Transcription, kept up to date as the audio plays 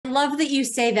love that you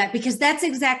say that because that's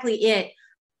exactly it.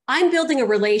 I'm building a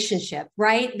relationship,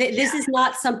 right? This is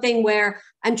not something where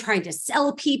I'm trying to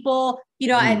sell people.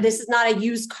 This is not a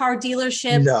used car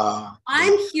dealership. No.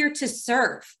 I'm here to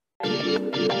serve.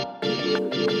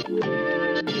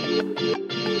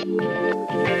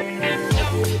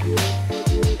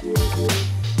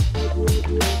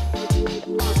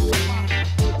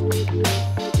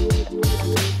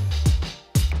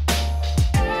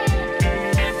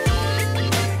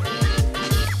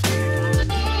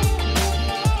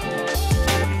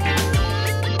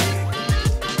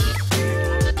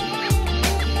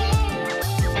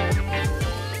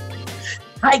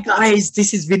 Hi guys,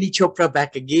 this is Vinney Chopra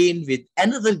back again with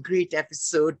another great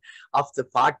episode of the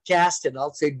podcast, and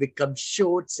also it becomes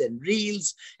shorts and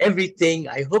reels, everything.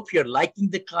 I hope you're liking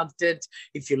the content.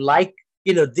 If you like,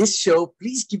 this show,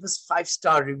 please give us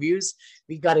 5-star reviews.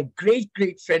 We got a great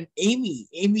friend, Amy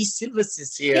Sylvis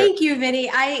is here. Thank you, Vinney.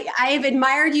 I have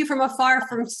admired you from afar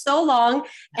for so long,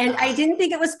 and I didn't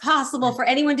think it was possible for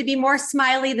anyone to be more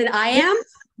smiley than I am.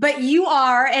 But you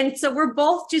are. And so we're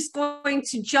both just going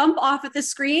to jump off at the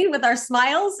screen with our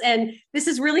smiles. And this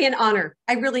is really an honor.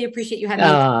 I really appreciate you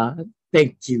having me.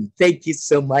 Thank you. Thank you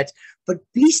so much. But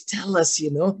please tell us,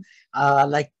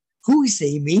 who is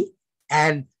Amy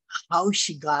and how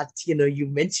she got, you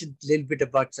mentioned a little bit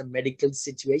about some medical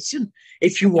situation.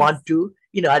 If you want to,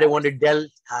 I don't want to delve.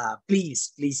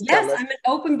 Please tell us. Yes, I'm an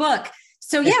open book.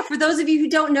 So for those of you who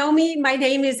don't know me, my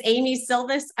name is Amy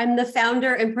Sylvis. I'm the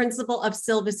founder and principal of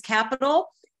Sylvis Capital.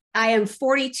 I am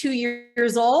 42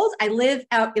 years old. I live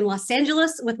out in Los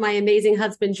Angeles with my amazing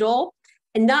husband, Joel.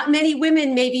 And not many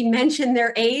women maybe mention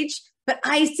their age, but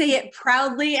I say it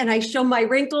proudly and I show my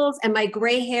wrinkles and my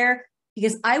gray hair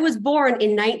because I was born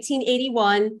in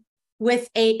 1981 with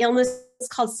an illness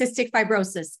called cystic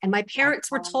fibrosis. And my parents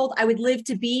were told I would live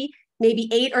to be maybe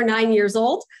 8 or 9 years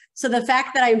old. So the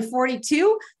fact that I'm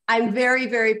 42, I'm very,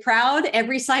 very proud.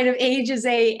 Every sign of age is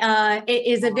a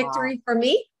victory for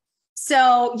me.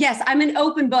 So yes, I'm an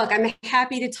open book. I'm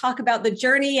happy to talk about the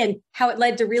journey and how it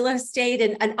led to real estate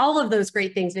and all of those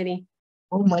great things, Vinney.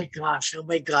 Oh my gosh.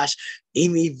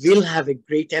 Amy, we'll have a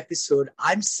great episode.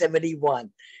 I'm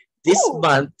 71. This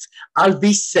month, I'll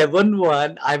be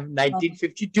 71. I'm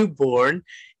 1952 born.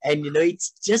 And,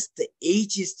 it's just the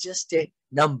age is just a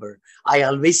number. I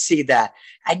always say that.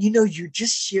 And, you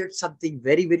just shared something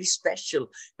very, very special.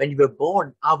 When you were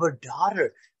born, our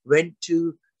daughter went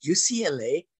to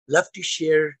UCLA. Love to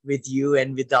share with you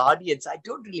and with the audience. I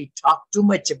don't really talk too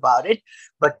much about it,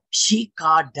 but she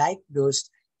got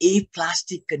diagnosed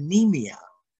aplastic anemia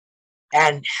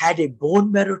and had a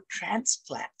bone marrow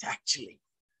transplant, actually.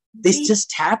 This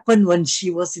just happened when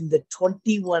she was in the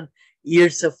 21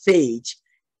 years of age.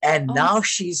 And now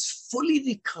she's fully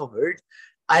recovered.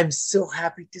 I'm so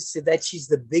happy to say that she's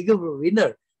the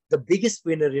biggest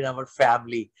winner in our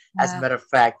family, as a matter of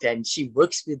fact. And she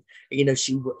works with,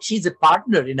 she's a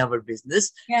partner in our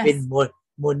business with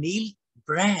Monil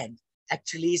brand.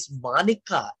 Actually, is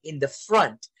Monica in the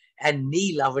front and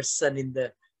Neil, our son, in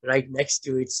the right next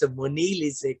to it. So Monil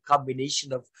is a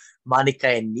combination of Monica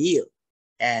and Neil.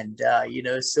 And,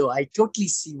 so I totally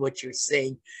see what you're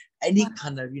saying. Any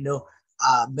kind of,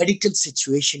 medical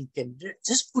situation can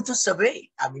just put us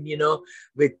away. I mean,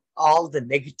 with all the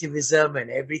negativism and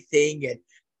everything and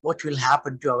what will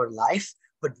happen to our life,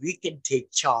 but we can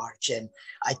take charge. And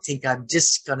I think I'm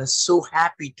just kind of so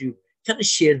happy to kind of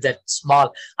share that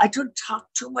small. I don't talk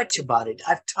too much about it.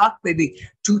 I've talked maybe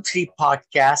 2-3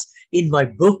 podcasts in my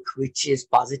book, which is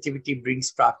Positivity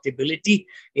Brings Profitability.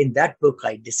 In that book,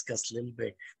 I discuss a little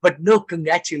bit. But no,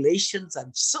 congratulations. I'm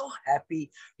so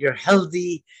happy you're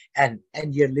healthy and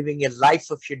you're living a life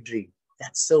of your dream.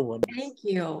 That's so wonderful. Thank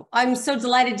you. I'm so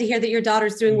delighted to hear that your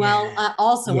daughter's doing well.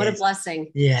 Also, what a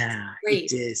blessing. Yeah,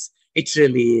 great. It is. It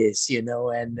really is,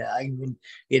 and I mean,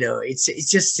 it's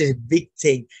just a big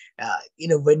thing.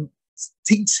 When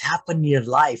things happen in your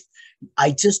life,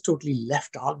 I just totally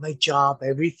left all my job,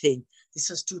 everything. This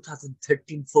was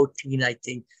 2013, 14, I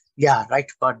think. Yeah,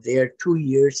 right about there, 2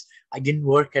 years. I didn't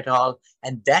work at all.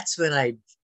 And that's when I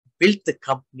built the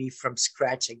company from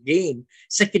scratch again,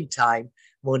 second time,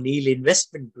 Monil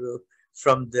Investment Group,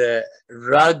 from the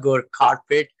rug or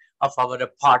carpet of our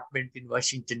apartment in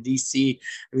Washington, D.C.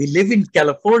 We live in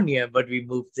California, but we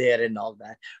moved there and all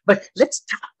that. But let's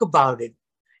talk about it.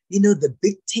 The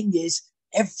big thing is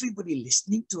everybody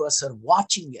listening to us or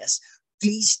watching us,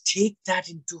 please take that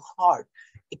into heart.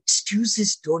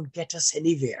 Excuses don't get us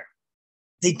anywhere.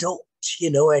 They don't,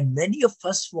 and many of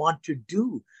us want to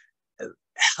do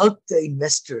help the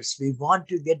investors. We want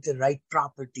to get the right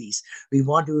properties. We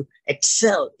want to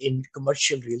excel in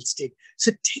commercial real estate.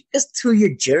 So take us through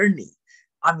your journey.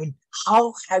 I mean,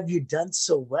 how have you done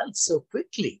so well so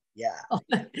quickly? Yeah.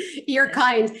 You're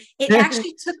kind. It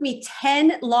actually took me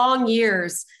 10 long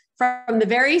years from the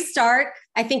very start.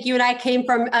 I think you and I came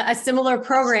from a similar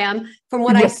program from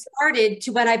when I started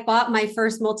to when I bought my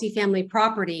first multifamily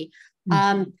property.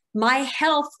 My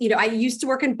health, I used to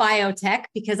work in biotech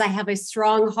because I have a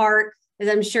strong heart, as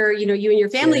I'm sure, you and your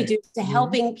family do, to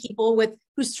helping people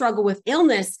who struggle with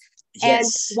illness. And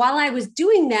while I was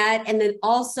doing that, and then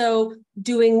also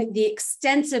doing the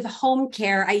extensive home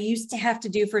care I used to have to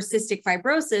do for cystic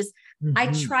fibrosis, I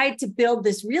tried to build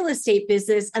this real estate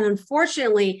business. And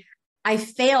unfortunately, I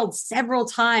failed several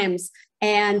times.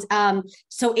 And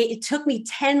so it took me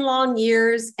 10 long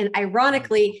years. And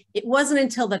ironically, it wasn't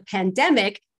until the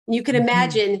pandemic, you can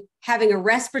imagine having a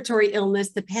respiratory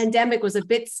illness, the pandemic was a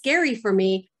bit scary for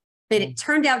me, but it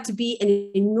turned out to be an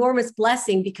enormous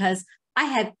blessing because I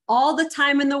had all the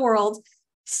time in the world,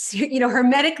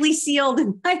 hermetically sealed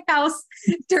in my house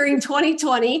during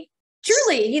 2020.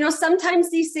 Truly, sometimes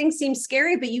these things seem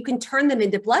scary, but you can turn them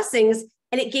into blessings.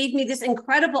 And it gave me this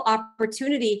incredible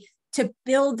opportunity to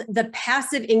build the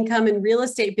passive income and real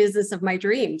estate business of my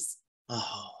dreams.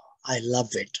 Oh, I love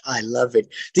it. I love it.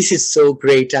 This is so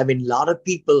great. I mean, a lot of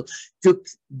people took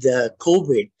the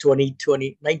COVID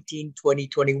 2019,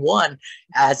 2021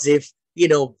 as if,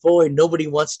 boy, nobody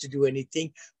wants to do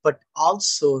anything, but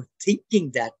also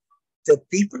thinking that the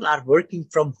people are working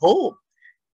from home.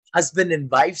 Husband and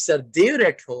wives are there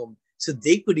at home. So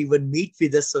they could even meet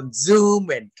with us on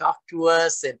Zoom and talk to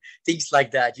us and things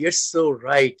like that. You're so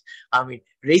right. I mean,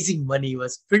 raising money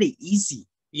was pretty easy,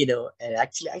 and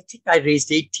actually I think I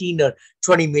raised 18 or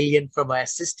 20 million for my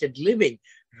assisted living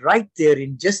right there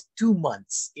in just 2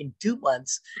 months. In 2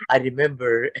 months, I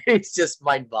remember it's just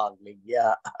mind-boggling.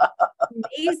 Yeah.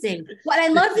 Amazing. Well, I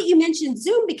love that you mentioned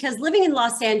Zoom because living in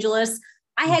Los Angeles,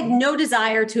 I had no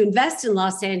desire to invest in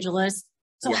Los Angeles.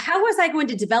 So how was I going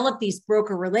to develop these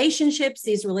broker relationships,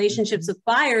 these relationships with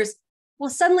buyers? Well,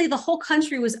 suddenly the whole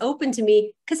country was open to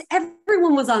me because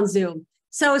everyone was on Zoom.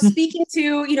 So speaking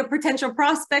to, potential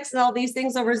prospects and all these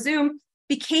things over Zoom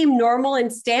became normal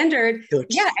and standard.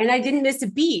 Yeah. And I didn't miss a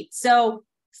beat. So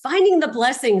finding the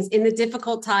blessings in the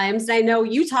difficult times, and I know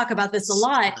you talk about this a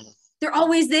lot, they're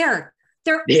always there.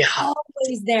 They're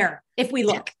always there if we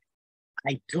look.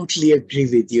 I totally agree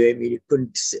with you. I mean, you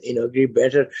couldn't, agree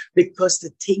better because the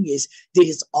thing is, there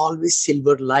is always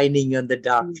silver lining on the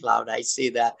dark cloud. I say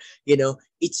that,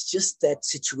 it's just that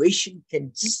situation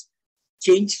can just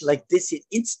change like this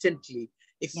instantly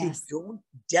if we don't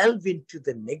delve into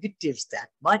the negatives that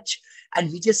much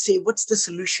and we just say, what's the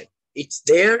solution? It's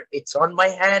there. It's on my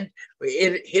hand.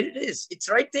 Here it is. It's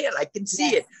right there. I can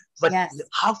see it. But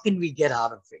how can we get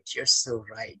out of it? You're so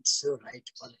right. So right.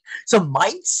 So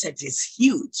mindset is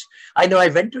huge. I know I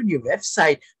went on your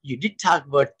website. You did talk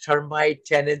about termite,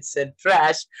 tenants, and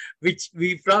trash, which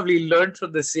we probably learned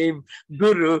from the same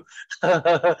guru,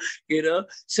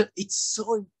 So it's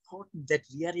so important that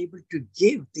we are able to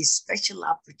give these special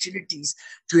opportunities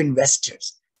to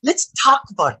investors. Let's talk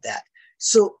about that.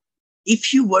 So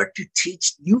if you were to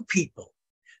teach new people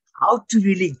how to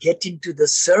really get into the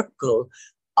circle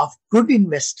of good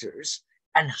investors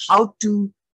and how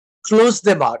to close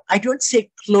them out. I don't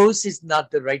say close is not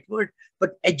the right word,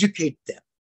 but educate them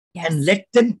and let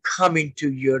them come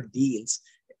into your deals,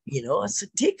 so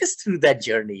take us through that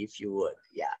journey if you would.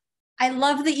 Yeah. I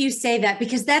love that you say that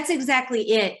because that's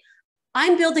exactly it.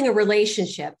 I'm building a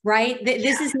relationship, right?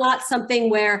 This is not something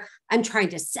where I'm trying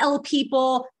to sell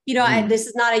people. This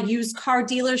is not a used car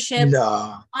dealership.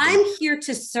 No. I'm here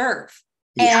to serve.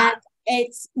 And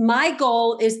it's my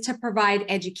goal is to provide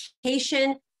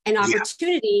education and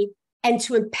opportunity and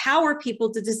to empower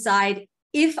people to decide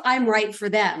if I'm right for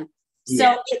them.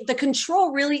 So the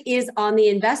control really is on the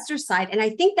investor side. And I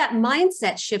think that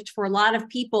mindset shift for a lot of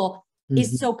people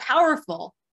is so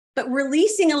powerful. But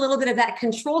releasing a little bit of that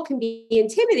control can be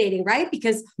intimidating, right?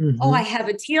 Because, I have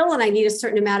a deal and I need a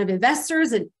certain amount of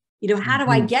investors and, how do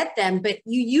I get them? But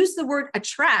you use the word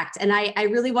attract. And I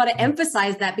really want to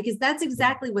emphasize that because that's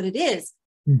exactly what it is.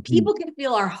 People can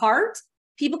feel our heart.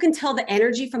 People can tell the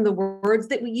energy from the words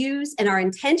that we use and our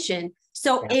intention.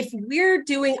 So if we're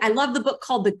doing, I love the book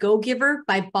called The Go-Giver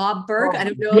by Bob Berg. I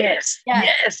don't know.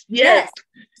 Yes.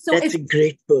 So that's a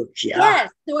great book. Yes.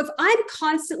 So if I'm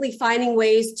constantly finding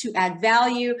ways to add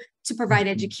value, to provide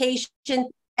education,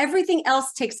 everything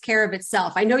else takes care of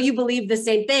itself. I know you believe the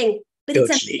same thing, but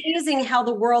it's amazing how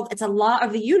the world, it's a law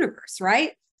of the universe,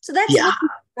 right? So that's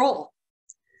control.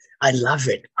 I love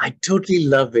it. I totally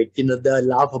love it. The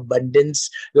law of abundance,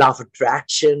 law of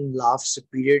attraction, law of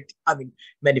superiority,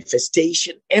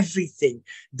 manifestation, everything.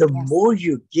 The Yes. more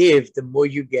you give, the more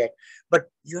you get.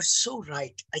 But you're so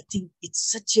right. I think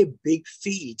it's such a big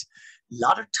field. A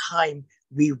lot of time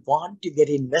we want to get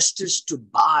investors to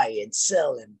buy and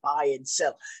sell and buy and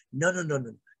sell. No, no, no,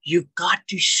 no. You got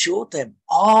to show them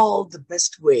all the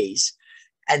best ways.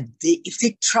 And if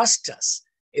they trust us,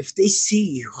 if they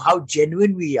see how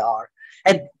genuine we are.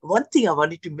 And one thing I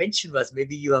wanted to mention was,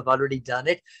 maybe you have already done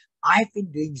it. I've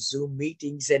been doing Zoom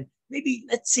meetings, and maybe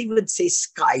let's even say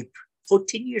Skype.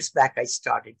 14 years back, I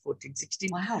started, 14, 16.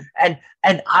 Wow.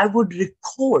 And I would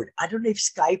record. I don't know if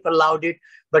Skype allowed it,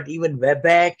 but even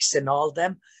WebEx and all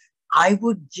them, I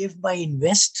would give my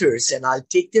investors, and I'll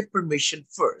take their permission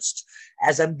first.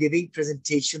 As I'm giving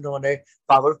presentation on a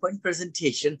PowerPoint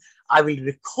presentation, I will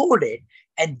record it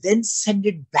and then send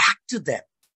it back to them.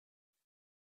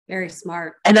 Very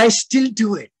smart. And I still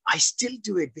do it. I still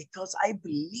do it because I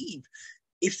believe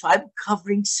if I'm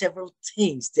covering several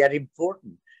things, they're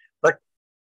important. But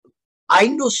I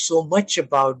know so much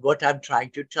about what I'm trying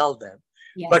to tell them.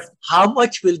 Yes. But how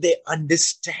much will they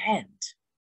understand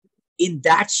in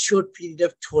that short period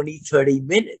of 20, 30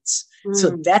 minutes?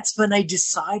 So that's when I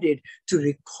decided to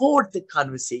record the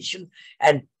conversation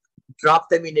and drop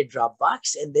them in a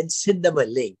Dropbox and then send them a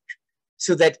link,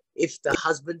 so that if the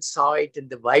husband saw it and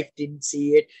the wife didn't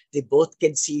see it, they both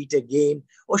can see it again,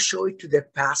 or show it to their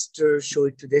pastor, show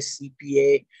it to their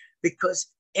CPA, because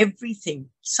everything,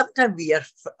 sometimes we are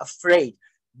afraid,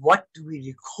 what do we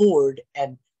record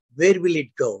and where will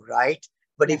it go, right?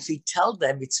 But if we tell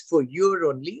them it's for you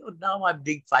only, or now I'm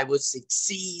doing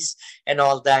 506Cs and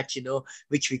all that,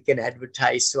 which we can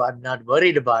advertise. So I'm not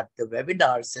worried about the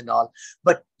webinars and all.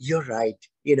 But you're right.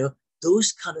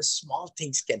 Those kind of small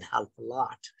things can help a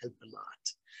lot,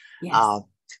 Yes.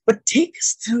 But take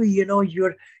us through,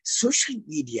 your social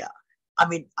media.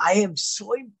 I am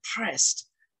so impressed.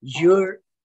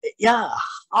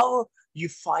 How you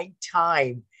find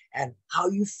time and how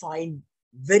you find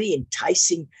very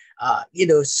enticing,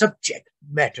 subject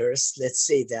matters, let's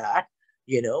say that,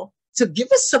 So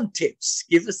give us some tips.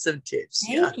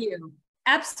 Thank you.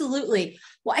 Absolutely.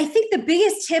 Well, I think the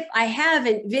biggest tip I have,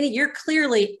 and Vinney, you're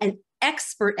clearly an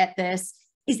expert at this,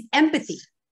 is empathy.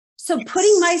 So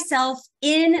putting myself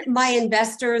in my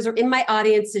investors or in my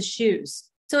audience's shoes.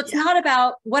 So it's not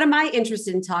about what am I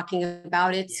interested in talking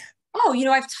about. It's,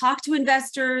 I've talked to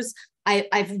investors.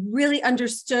 I've really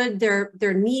understood their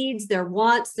needs, their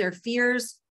wants, their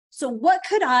fears. So what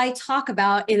could I talk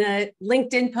about in a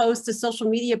LinkedIn post, a social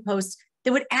media post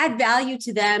that would add value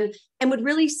to them and would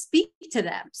really speak to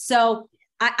them? So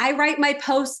I write my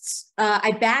posts,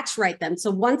 I batch write them.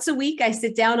 So once a week, I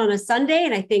sit down on a Sunday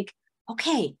and I think,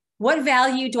 okay, what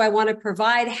value do I want to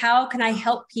provide? How can I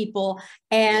help people?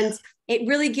 And it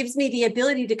really gives me the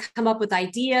ability to come up with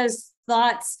ideas,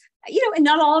 thoughts, and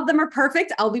not all of them are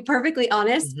perfect. I'll be perfectly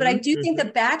honest, but I do think the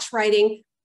batch writing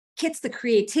gets the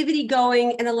creativity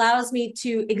going and allows me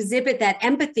to exhibit that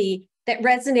empathy that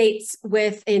resonates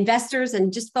with investors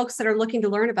and just folks that are looking to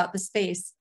learn about the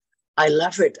space. I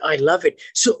love it.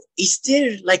 So is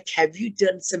there, have you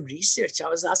done some research? I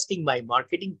was asking my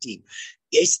marketing team,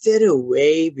 is there a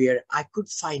way where I could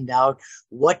find out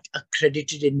what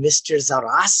accredited investors are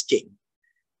asking,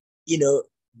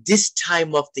 this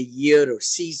time of the year or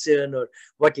season, or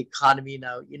what economy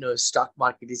now, stock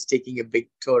market is taking a big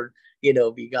turn.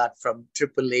 We got from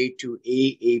AAA to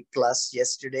AA plus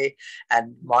yesterday,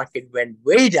 and market went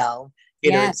way down,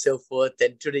 and so forth.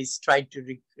 And today's trying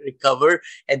to recover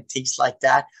and things like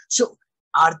that. So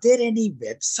are there any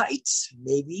websites,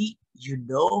 maybe,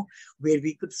 where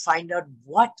we could find out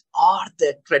what are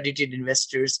the accredited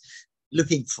investors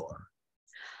looking for?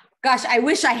 Gosh, I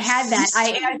wish I had that.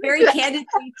 I very candidly,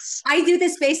 I do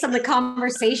this based on the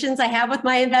conversations I have with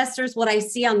my investors, what I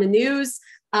see on the news.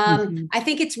 I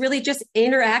think it's really just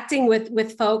interacting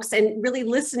with folks and really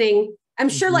listening. I'm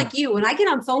sure like you, when I get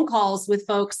on phone calls with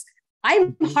folks,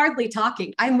 I'm hardly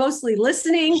talking. I'm mostly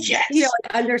listening,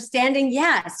 understanding.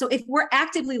 Yeah. So if we're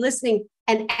actively listening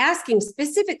and asking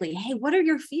specifically, hey, what are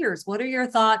your fears? What are your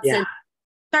thoughts? And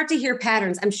start to hear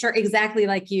patterns. I'm sure exactly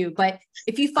like you, but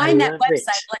if you find that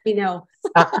website, let me know.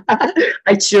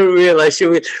 I sure will.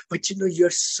 But you're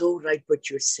so right what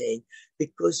you're saying,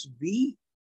 because we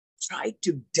try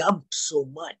to dump so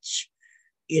much,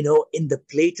 in the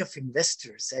plate of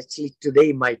investors. Actually,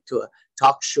 today, my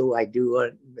talk show I do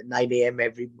at 9 a.m.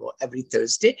 every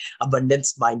Thursday,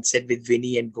 Abundance Mindset with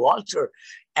Vinney and Walter.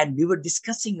 And we were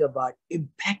discussing about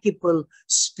impeccable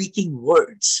speaking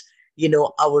words.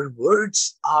 Our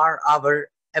words are our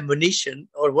ammunition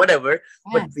or whatever,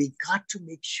 but Yes. we got to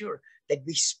make sure that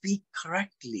we speak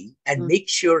correctly and make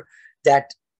sure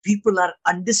that people are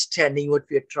understanding what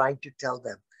we are trying to tell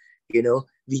them.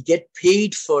 We get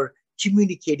paid for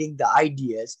communicating the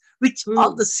ideas, which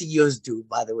all the CEOs do,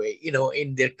 by the way,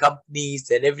 in their companies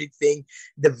and everything,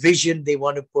 the vision they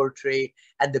want to portray,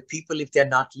 and the people, if they're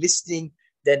not listening,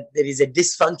 then there is a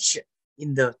dysfunction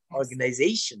in the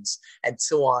organizations and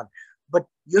so on. But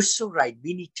you're so right.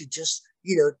 We need to just,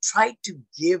 try to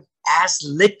give as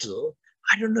little.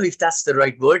 I don't know if that's the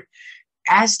right word,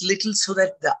 as little, so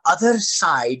that the other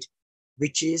side,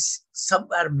 which is some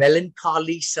are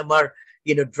melancholy, some are,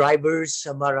 drivers,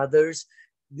 some are others,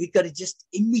 we got to just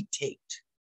imitate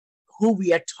who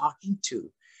we are talking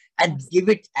to and give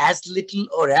it as little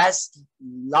or as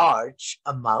large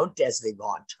amount as they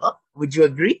want. Huh? Would you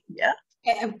agree? Yeah.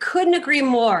 I couldn't agree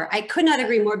more. I could not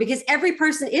agree more, because every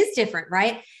person is different,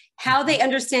 right? How they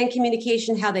understand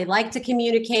communication, how they like to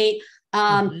communicate,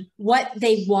 what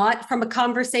they want from a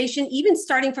conversation, even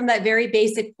starting from that very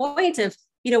basic point of,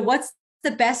 what's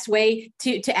the best way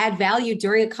to add value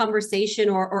during a conversation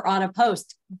or on a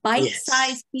post.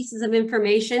 Bite-sized pieces of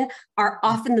information are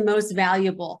often the most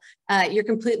valuable. You're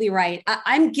completely right.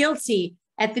 I'm guilty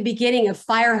at the beginning of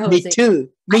fire hosing. Me too.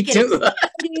 Me too.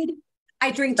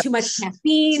 I drink too much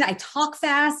caffeine. I talk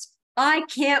fast. I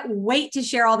can't wait to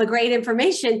share all the great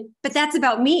information, but that's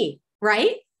about me,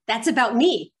 right? That's about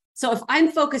me. So if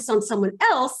I'm focused on someone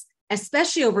else,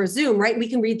 especially over Zoom, right? We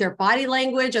can read their body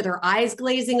language. Are their eyes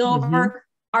glazing over?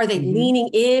 Are they leaning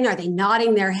in? Are they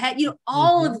nodding their head?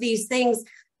 All of these things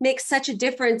make such a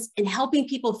difference in helping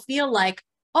people feel like,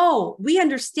 oh, we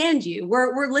understand you.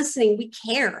 We're listening. We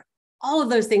care. All of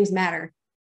those things matter.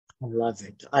 I love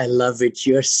it. I love it.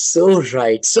 You're so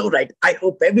right. So right. I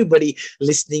hope everybody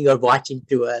listening or watching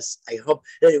to us, I hope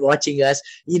they're watching us,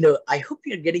 I hope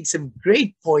you're getting some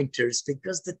great pointers,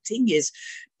 because the thing is,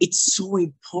 it's so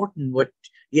important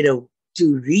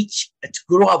to reach, to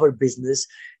grow our business.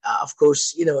 Of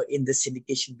course, in the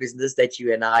syndication business that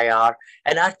you and I are,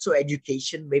 and also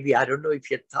education. Maybe, I don't know if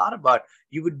you thought about,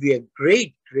 you would be a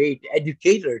great, great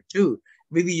educator too.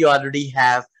 Maybe you already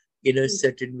have,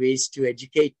 certain ways to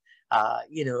educate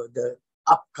the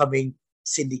upcoming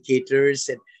syndicators.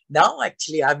 And now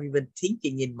actually I'm even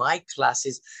thinking in my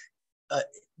classes,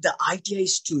 the idea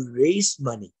is to raise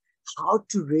money, how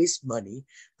to raise money.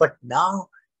 But now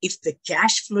if the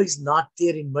cash flow is not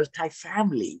there in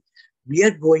multifamily, we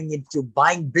are going into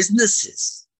buying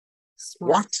businesses.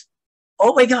 Smart. What?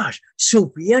 Oh my gosh.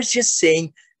 So we are just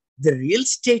saying the real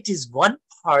estate is one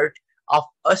part of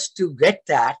us to get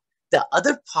that. The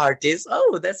other part is,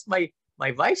 oh, that's my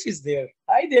wife is there.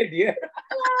 Hi there, dear.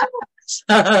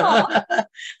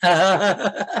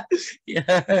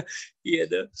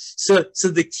 So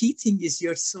the key thing is,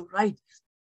 you're so right,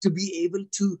 to be able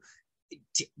to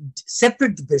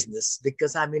separate the business,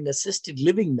 because I'm in assisted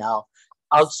living now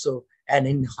also, and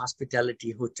in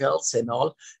hospitality, hotels and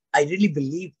all. I really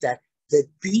believe that the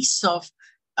piece of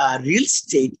real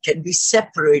estate can be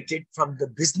separated from the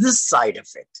business side of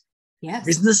it. Yes.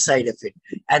 Business side of it.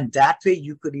 And that way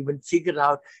you could even figure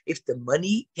out if the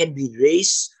money can be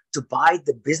raised to buy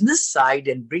the business side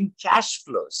and bring cash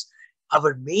flows.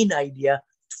 Our main idea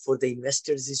for the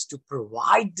investors is to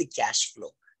provide the cash flow.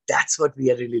 That's what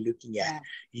we are really looking at,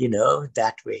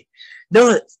 that way.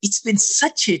 No, it's been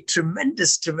such a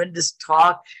tremendous, tremendous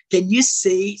talk. Can you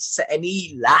say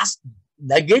any last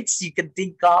nuggets you can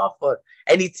think of, or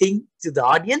anything to the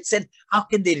audience, and how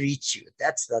can they reach you?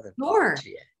 That's the other part.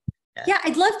 Yeah,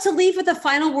 I'd love to leave with a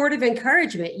final word of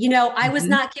encouragement. I was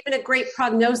not given a great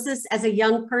prognosis as a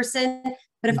young person,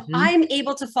 but if I'm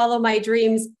able to follow my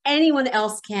dreams, anyone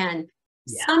else can.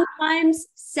 Yeah. Sometimes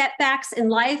setbacks in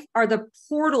life are the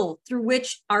portal through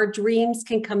which our dreams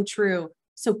can come true.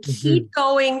 So keep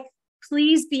going.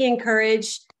 Please be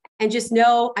encouraged. And just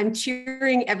know I'm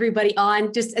cheering everybody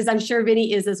on, just as I'm sure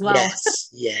Vinney is as well.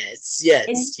 Yes.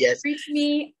 And reach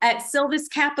me at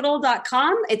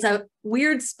sylviscapital.com. It's a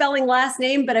weird spelling last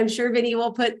name, but I'm sure Vinney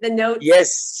will put the notes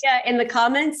in the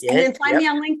comments. And then find me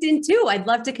on LinkedIn too. I'd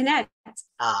love to connect.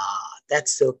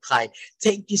 That's so kind.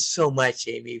 Thank you so much,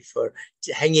 Amy, for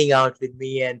hanging out with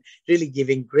me and really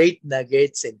giving great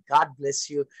nuggets, and God bless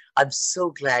you. I'm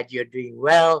so glad you're doing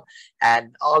well,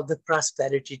 and all the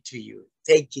prosperity to you.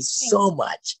 Thank you so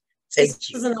much. Thank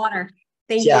you. This was an honor.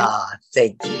 Thank you.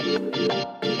 Thank you.